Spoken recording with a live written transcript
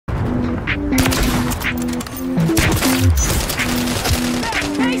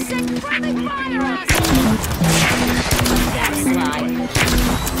That's slide.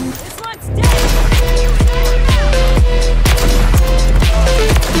 This one's dead.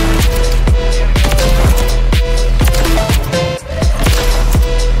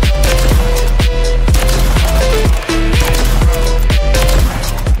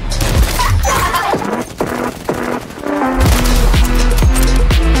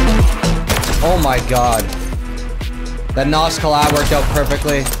 Oh my god. That NOS collab worked out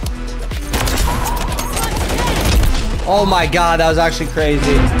perfectly. Oh my god, that was actually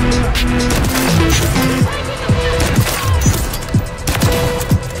crazy.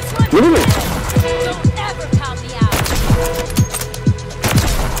 Don't ever count me out.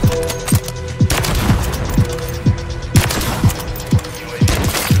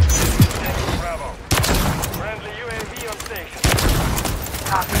 Bravo. Friendly UAV on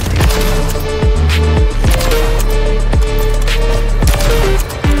station.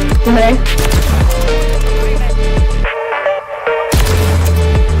 Okay.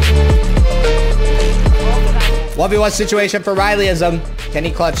 1v1 situation for rileyizm. Can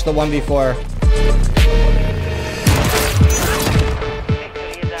he clutch the 1v4?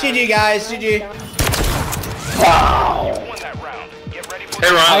 GG guys, GG. Wow. Won that round. Get ready for Hey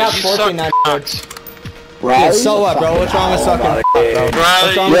I Riley, got you 14 suck cocks. Dude, so what, bro? What's wrong with sucking cock, bro? Riley,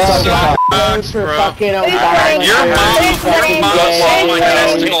 What's wrong you with sucking suck cock? cocks, bro. Fucking Your mom like an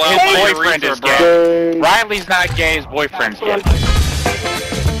testicle out by your boyfriend urethra, is bro. gay. Riley's not gay, his boyfriend's gay.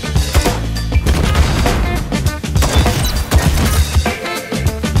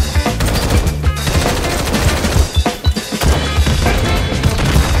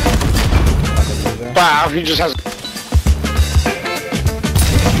 Wow, he just has.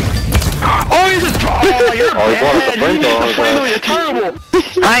 Oh, he's a. Oh, you're bad. You're terrible.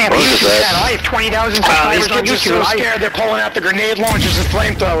 I am bad. I have 20,000 subscribers on YouTube. I'm scared they're pulling out the grenade launchers and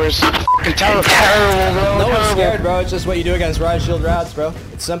flamethrowers. Fucking terrible, bro. No one's scared, bro. It's just what you do against riot shield rats, bro.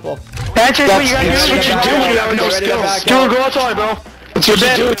 It's simple. That's just what you gotta do. That's what you do when you have no skills. Dude, go outside, bro. That's what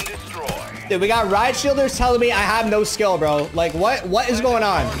you do. Dude, we got riot shielders telling me I have no skill, bro. Like, what is going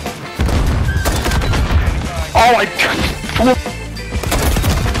on? Oh my god.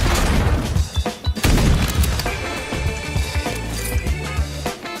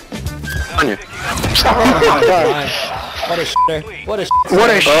 On you. Oh my god. What a shitter. What a shitter. What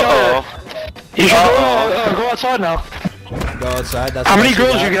a shitter. You should go outside now. Go outside. That's How many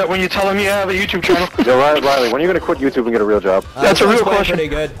girls you get when you tell them you have a YouTube channel? Yo, Riley, when are you gonna quit YouTube and get a real job? That's a real question. Pretty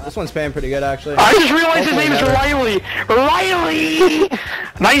good. This one's paying pretty good, actually. I just realized his name is Riley. Riley!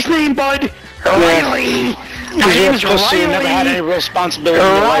 Nice name, bud. Riley! My name is Riley. Never had any real responsibility in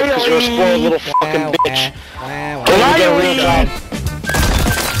your life because you're a spoiled little fucking bitch. Riley!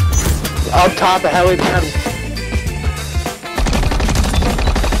 Up top, a helipad.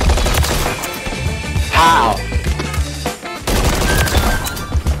 How?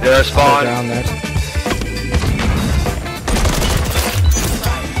 They're spawn. Down there.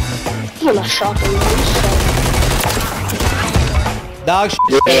 I'm not shocking. Dog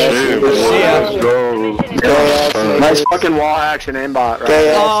shit. See ya. Nice fucking wall action aimbot,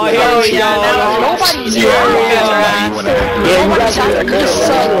 right? Oh, here we go. Nobody's Dude,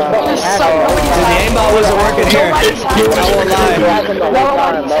 the aimbot wasn't working here.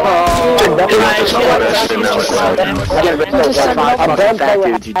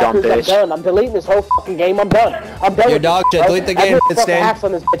 I'm done. I'm deleting this whole fucking game. I'm done. I'm done. Your dog shit. Delete the game. It's staying.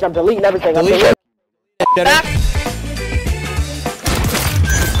 on this bitch. I'm deleting everything. Delete it.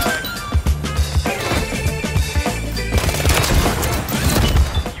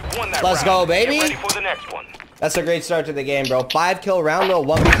 Let's go, baby. Get ready for the next one. That's a great start to the game, bro. 5-kill round, little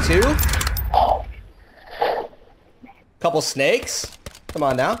 1v2. Couple snakes. Come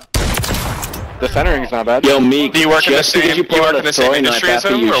on now. The centering's not bad. Yo, Meek, Do you work in the just because same- you do you pull work out in a the same throwing knife industry as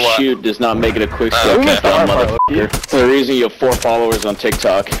after him, you or what? shoot does not make it a quick Oh, second, okay. dumb motherfucker. The reason you have 4 followers on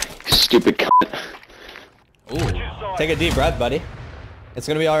TikTok, you stupid cunt. Ooh. Take a deep breath, buddy. It's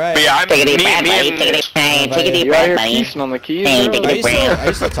gonna be alright. But yeah, I'm Take a deep me, breath, me buddy. and Take a deep You out breath, here buddy. piecing on the keys, Hey, bro? take a deep breath. Are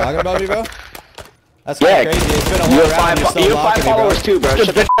you still talking about me, bro? That's kind Yeah, of crazy. It's been a you whole have round. You're 5 still you have 5 mocking me, bro. followers too, bro.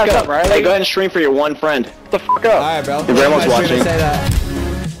 Shut the fuck up, Riley. Hey, go ahead and stream for your one friend. Shut the fuck up. Alright, bro. Your grandma's I'm watching. say that.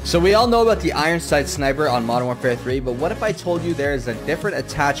 So we all know about the iron sight sniper on Modern Warfare 3, but what if I told you there is a different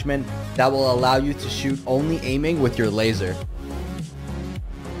attachment that will allow you to shoot only aiming with your laser?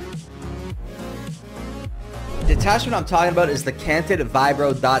 The attachment I'm talking about is the Canted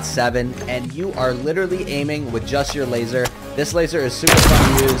Vibro .7, and you are literally aiming with just your laser. This laser is super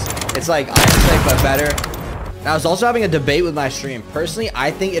fun to use. It's like iron sight but better. I was also having a debate with my stream. Personally,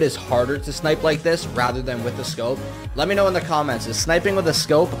 I think it is harder to snipe like this rather than with the scope. Let me know in the comments. Is sniping with a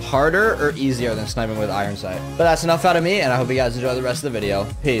scope harder or easier than sniping with iron sight? But that's enough out of me, and I hope you guys enjoy the rest of the video.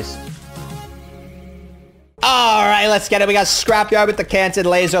 Peace. All right, let's get it. We got Scrapyard with the canted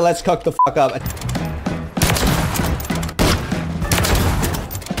laser. Let's cook the fuck up.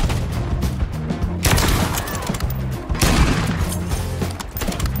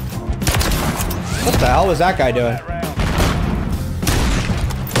 What the hell was that guy doing?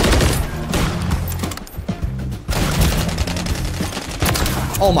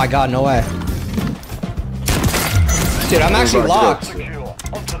 Oh my god, no way. Dude, I'm actually locked.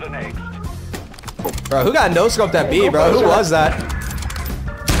 Bro, who got no-scoped that B, bro? Who was that?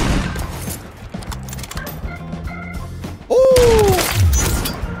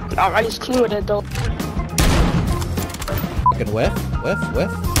 Ooh! Alright, it's cleared it though. Fucking whiff, whiff,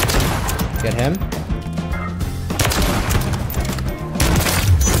 whiff. Get him.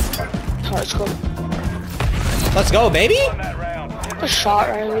 Let's go. Let's go, baby! A shot,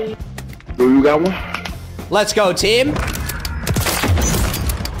 Riley. Do you got one? Let's go, team!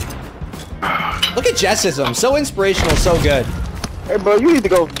 Look at Jessism, so inspirational, so good. Hey, bro, you need to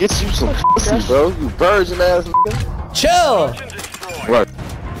go get you some pussy, bro. You virgin ass nigga. Chill! What?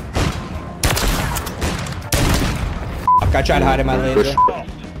 Fuck, I tried to hide in my laser.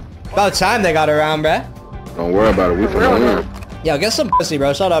 About time they got around, bruh. Don't worry about it. We finna win. Yo, get some pussy,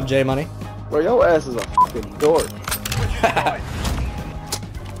 bro. Shut up, J Money. Bro, your ass is a fucking dork.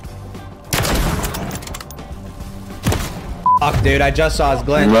 Fuck, dude, I just saw his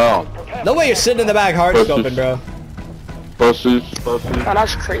glint. No. No way you're sitting in the back hard scoping, bro. Pussies. Oh,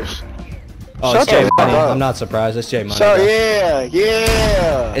 that's crazy. Oh, it's Shut J the Money. fuck up. I'm not surprised. It's J Money. So, bro.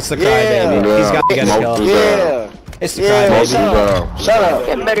 yeah. It's the crybaby. Yeah. He's got to get a kill. Yeah. It's the Yeah, crybaby. shut up.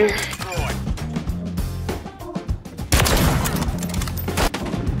 Get better.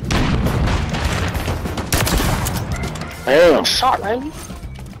 Damn. Shot, Riley.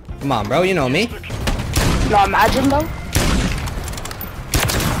 Come on, bro. You know me. No, imagine though.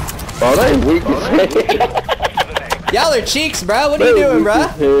 Bro, they weak as hell. Y'all are cheeks, bro. What are you doing,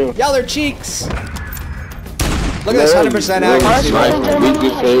 bro? Y'all are cheeks. Look at this 100% accuracy, bro. Weak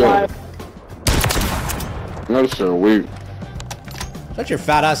as hell. No, sir, weak. Shut your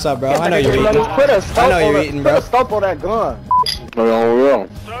fat ass up, bro. I know you're eating. Put a stump I know on you're it. eating, Put bro. a stump on that gun. No,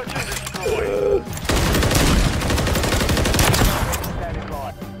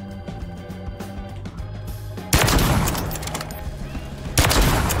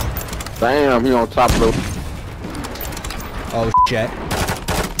 Damn, he on top of the... Oh, shit.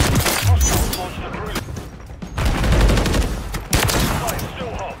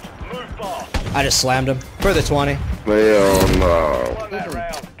 I just slammed him for the 20. Hell no.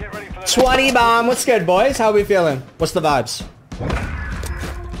 20 bomb. What's good, boys? How we feeling? What's the vibes?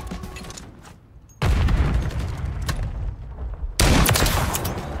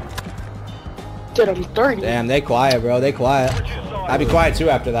 Dude, I'm 30. Damn, they quiet, bro. They quiet. I'd be quiet too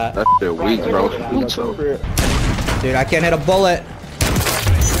after that. That shit weak, bro. Me too. Dude, I can't hit a bullet.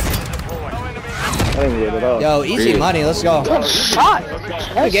 I ain't get it up. Yo, easy money. Let's go. Good shot.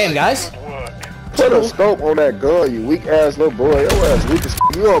 Good game, guys. Put a scope on that gun, you weak ass little boy. Your ass weak as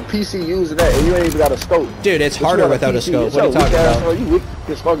You on PC using that and you ain't even got a scope. Dude, it's But harder you got without a PC. scope. What are you talking about? You weak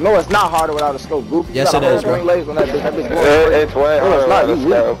as fuck. No, it's not harder without a scope, goofy. Yes, it is, bro. It's way harder without a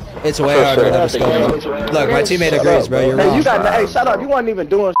scope. It's way harder without a scope, bro. Look, my teammate agrees, bro. You're Hey, wrong. you got. Hey, shut up. You wasn't even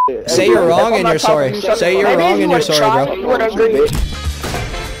doing shit. Say you're wrong and you're sorry. Say you're wrong and you're sorry, bro. You would agree.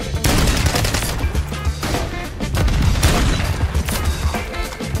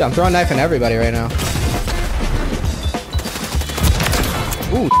 Dude, I'm throwing knife in everybody right now.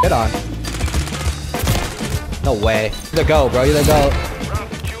 Ooh, shit on. No way. You the go, bro. You the go.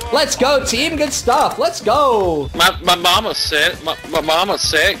 Let's go, team. Good stuff. Let's go. My mama said,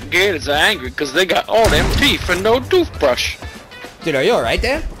 Gate is angry because they got all them teeth and no toothbrush. Dude, are you alright,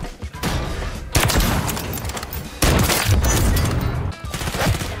 Dan?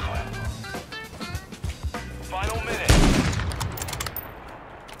 Final minute.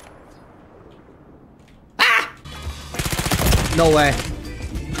 No way.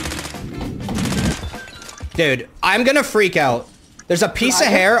 Dude, I'm gonna freak out. There's a piece of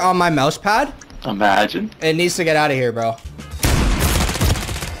hair on my mouse pad. Imagine. It needs to get out of here, bro.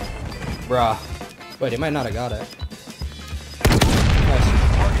 Bruh. Wait, he might not have got it.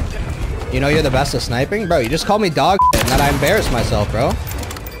 Nice. You know you're the best at sniping? Bro, you just called me dog shit and that I embarrassed myself, bro.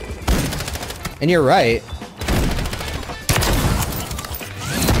 And you're right.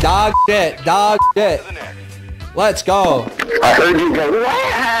 Dog shit, dog shit. Let's go. I heard you go.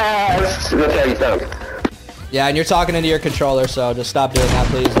 Let me tell you something. Yeah, and you're talking into your controller, so just stop doing that,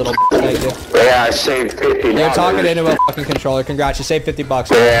 please, little. Thank you. Yeah, I saved $50. You're talking into a fucking controller. Congrats, you saved $50.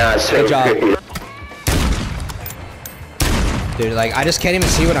 Man. Yeah, I saved Good job. $50. Dude, like, I just can't even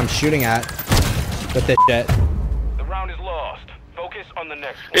see what I'm shooting at with this shit. The round is lost. Focus on the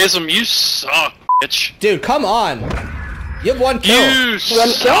next one. Ism, you suck, bitch. Dude, come on. You have 1 kill. You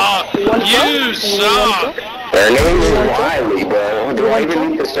suck. You suck. Their name is Riley, bro. Do I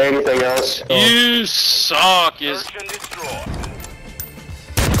even need to say anything else? You suck. Is Search and destroy.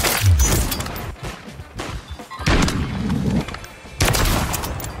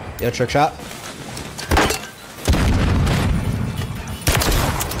 Yo, trick shot.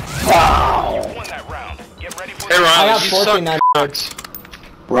 You won that round. Get ready for Hey, the I Riley, got you 49 suck. points.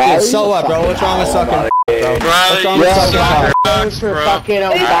 Dude, so what, bro? What's wrong with sucking, bro? Riley, What's wrong you with sucking suck. cock? Thanks for bro. fucking Your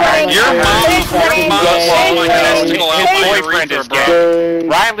mom's like an testicle out His my boyfriend urethra, is bro. gay.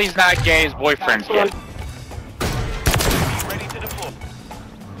 Riley's not gay, his boyfriend's gay. ready to deploy.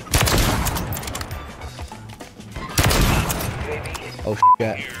 Oh,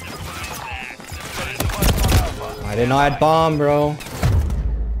 shit. I didn't know I had bomb, bro.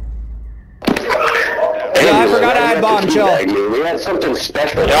 Yeah, I forgot I had bomb, chill. We had something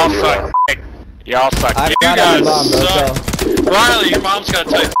special. Y'all suck. Y'all suck. I You forgot I had guys bomb, bro, suck. chill. Riley, your mom's got a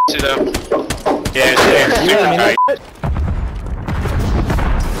tight pussy though. Yeah, it's super tight.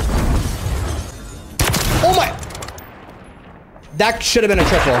 Oh my! That should have been a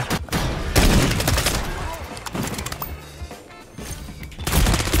triple.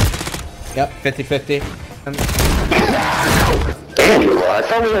 Yep, 50-50. Damn, I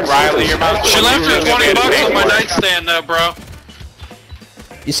thought we had Riley, your mom's She left me $20 on my nightstand though, bro.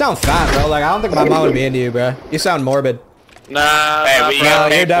 You sound fat, bro. Like, I don't think my mom would be into you, bro. You sound morbid. Nah, Hey, nah, we bro. got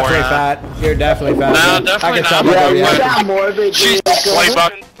No, you're paid for definitely it. fat. You're definitely fat. Nah, dude. definitely I can tell not, by bro. the You reaction. sound morbid, She's dude. $20.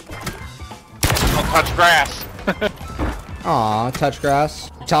 Don't touch grass. Aw, touch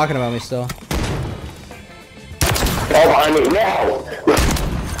grass. You're talking about me still. Oh, I mean, now.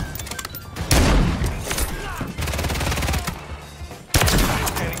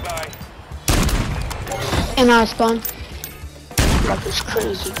 Standing by. And I spawn. Bomb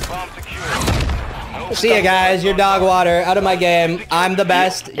secure. See ya, guys. You're dog water. Out of my game. I'm the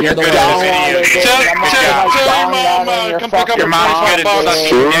best. You're the good worst. at it. Tell your mom come pick up Your her mom's good at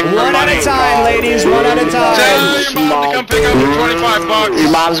sucking dick for One at money. a time, ladies. One at a Tell time. your mom to come pick up her $25.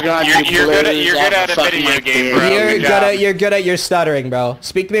 Your mom's gonna You're good at a video game, bro. You're good at your stuttering, bro.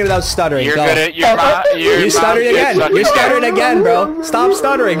 Speak to me without stuttering. You're Go. good at your mom. You stuttered again. You're stuttering again, bro. Stop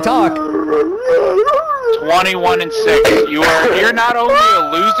stuttering. Talk. 21 and 6. You're not only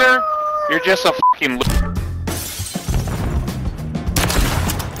a loser, you're just a fucking loser.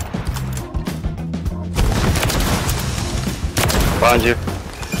 Find you.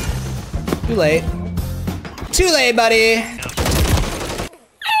 Too late. Too late, buddy.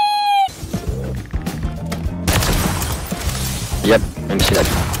 Yep, let me see that.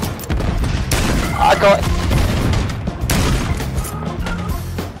 I got.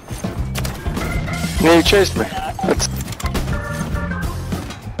 Yeah, you chased me. That's...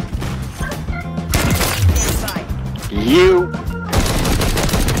 You.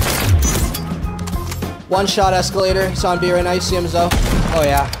 One shot escalator. It's on B right now. You see him, Zoe? Oh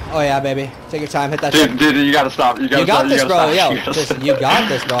yeah. Oh yeah, baby. Take your time. Hit that shit. Dude, you gotta stop. You You got this, bro. Yo, you got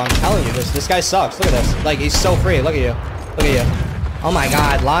this, bro. I'm telling you, this guy sucks. Look at this. Like, he's so free. Look at you. Look at you. Oh my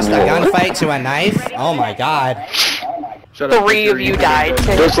god. Lost a gunfight to a knife? Oh my god. 3 of you died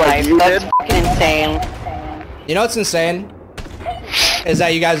to his life. That's fucking insane. You know what's insane? Is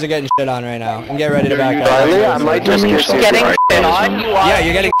that you guys are getting shit on right now. And get ready to back Riley, I up. might just get you. Getting shit on? You won. Yeah,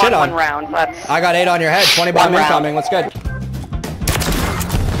 you're getting You shit won on. 1 round. That's I got 8 on your head. 20 bomb One round. incoming. What's good?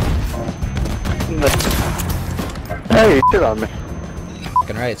 Hey, you shit on me.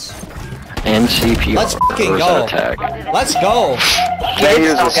 Fucking rights. NCP. Let's fucking go. Let's go. Can't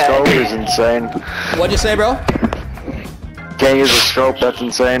use a okay. scope is insane. What'd you say, bro? Can't use a scope, that's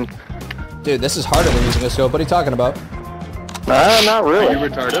insane. Dude, this is harder than using a scope. What are you talking about? Nah, not really. You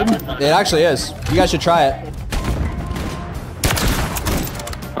retarded? It actually is. You guys should try it.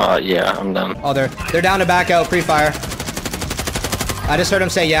 Yeah, I'm done. Oh, they're down to back out pre-fire. I just heard him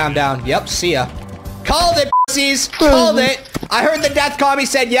say, yeah, I'm down. Yep, see ya. Called it, pussies. Called it. I heard the death call. He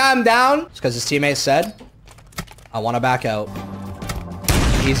said, yeah, I'm down. It's because his teammates said, I want to back out.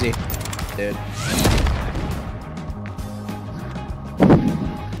 Easy, dude.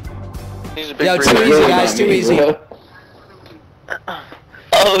 Yo, too easy, guys. Too easy.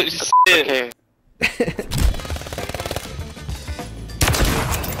 Oh shit.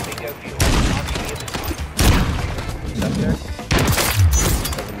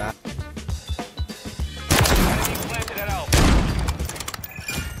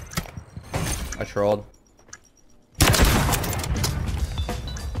 I trolled. Ready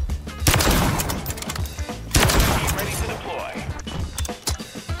to deploy.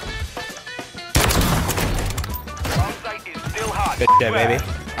 On-site is still hot. Good shit, baby.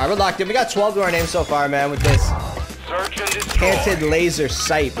 Alright, we're locked in. We got 12 to our name so far, man, with this Search and destroy. canted laser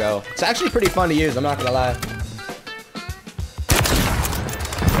sight, bro. It's actually pretty fun to use, I'm not gonna lie.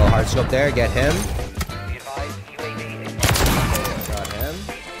 Go hard scope there, get him. Got him.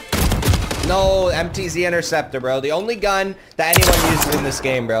 No, MTZ interceptor, bro. The only gun that anyone uses in this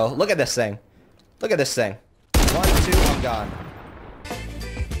game, bro. Look at this thing. Look at this thing. 1, 2, I'm gone.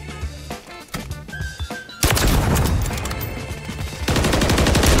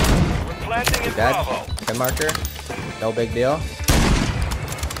 Planting in Dead. Bravo. Good marker. No big deal.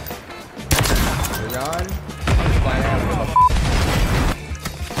 We're gone. Flying out.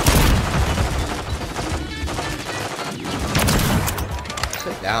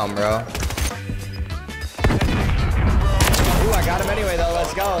 Sit down, bro. Ooh, I got him anyway, though.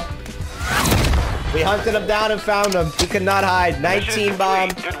 Let's go. We hunted him down and found him. He could not hide. 19 bomb,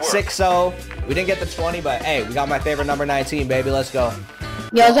 6-0. We didn't get the 20, but hey, we got my favorite number 19, baby. Let's go.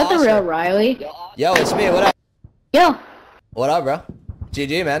 Yo, is that the real Riley? Yo, it's me. What up? Yo. What up, bro?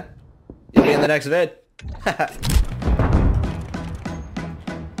 GG, man. You'll be in the next vid.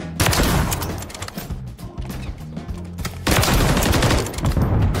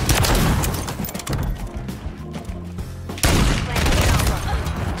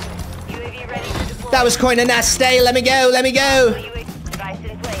 That was quite a nasty. Let me go. Let me go.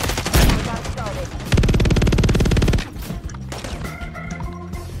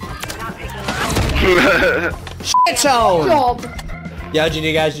 Shit zone. Yo,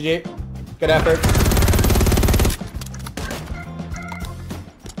 GG, guys. GG. Good effort.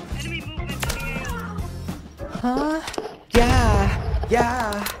 Huh? Yeah.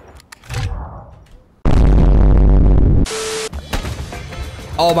 Yeah.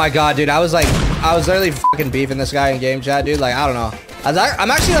 Oh my god, dude. I was literally fucking beefing this guy in game chat, dude. Like, I don't know. I'm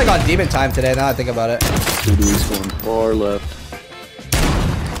actually like on demon time today now I think about it. 2D's one far left.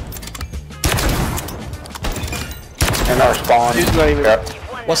 And our spawn. Yep.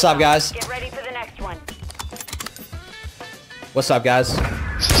 What's up, guys? Get ready for the next one. What's up, guys?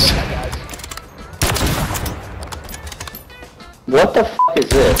 What the fuck is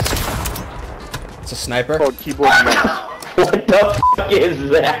this? It's a sniper. Called keyboard mouse. What the fuck is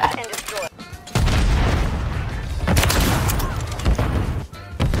that? And destroy.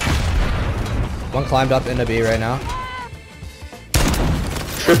 One climbed up into B right now.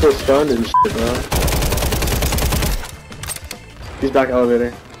 Triple stunned and shit, bro. He's back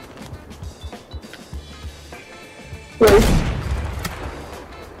elevator. Wait.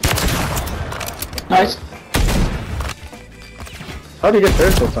 Nice. How do you get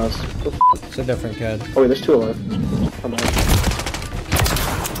there so fast? It's a different kid. Oh wait, there's 2 alive. Come on.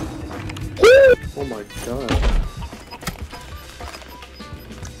 Oh my god.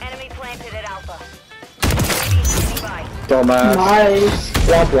 Enemy planted at Alpha. UAV standing by. Dumbass. Nice.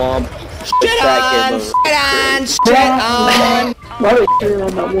 Womp womp. Shit on! Shit on! Shit on! Why are you shooting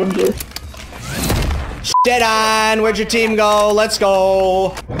on that one dude? Shit on! Where'd your team go? Let's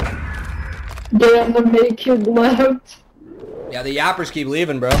go! Damn, the main kid left. Yeah, the yappers keep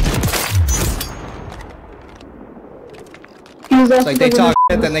leaving, bro. It's like they talk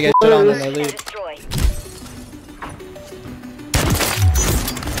shit, then they get shit on, then they And leave. destroy.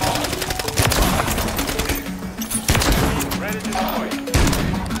 Ready to deploy.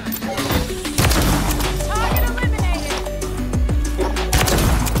 Target eliminated.